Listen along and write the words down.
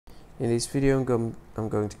In this video, I'm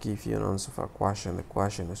going to give you an answer for a question. The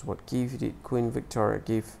question is, what gift did Queen Victoria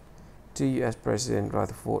give to US President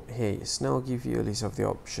Rutherford Hayes? Now I'll give you a list of the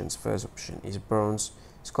options. First option is bronze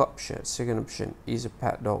sculpture. Second option is a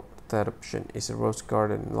pet dog. Third option is a rose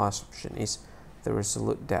garden. And last option is the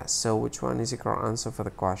resolute desk. So which one is the correct answer for the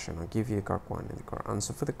question? I'll give you the correct one. And the correct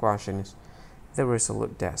answer for the question is the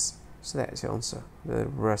resolute desk. So that's the answer, the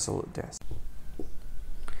resolute desk.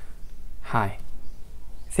 Hi,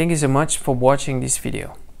 thank you so much for watching this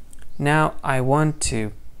video. Now I want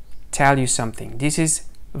to tell you something. This is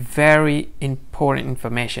very important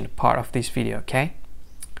information, part of this video, okay?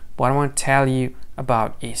 What I want to tell you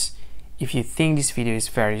about is, if you think this video is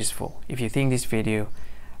very useful, if you think this video,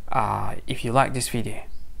 if you like this video,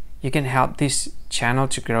 you can help this channel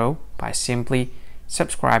to grow by simply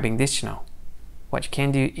subscribing this channel. What you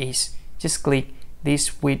can do is just click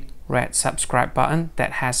this with red subscribe button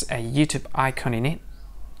that has a YouTube icon in it.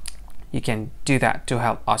 You can do that to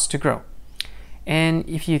help us to grow. And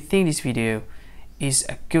if you think this video is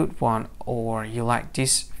a good one, or you like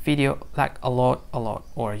this video like a lot,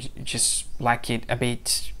 or you just like it a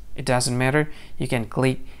bit, it doesn't matter, you can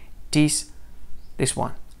click this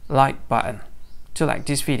one like button to like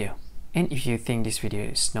this video. And if you think this video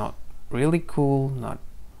is not really cool, not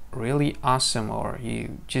really awesome, or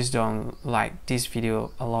you just don't like this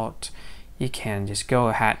video a lot, you can just go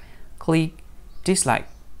ahead, click dislike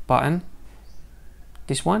button,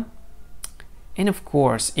 this one. And of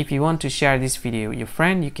course, if you want to share this video with your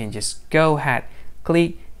friend, you can just go ahead,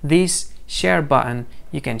 click this share button.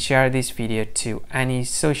 You can share this video to any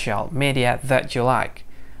social media that you like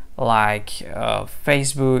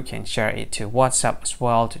Facebook. You can share it to WhatsApp as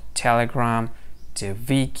well, to Telegram, to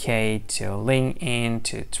VK, to LinkedIn,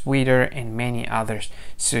 to Twitter, and many other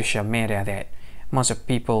social media that most of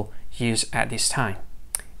people use at this time.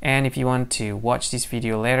 And if you want to watch this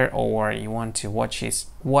video later, or you want to watch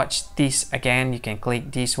this again, you can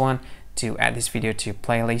click this one to add this video to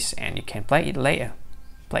playlist, and you can play it later,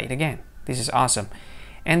 play it again. This is awesome.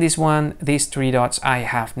 And this one, these three dots, I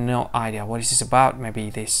have no idea what this is about. Maybe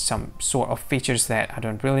there's some sort of features that I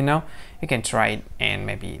don't really know. You can try it, and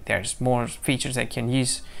maybe there's more features that you can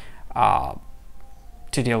use to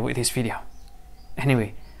deal with this video.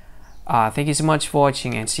 Anyway, thank you so much for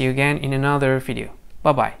watching, and see you again in another video.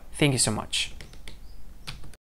 Bye bye. Thank you so much.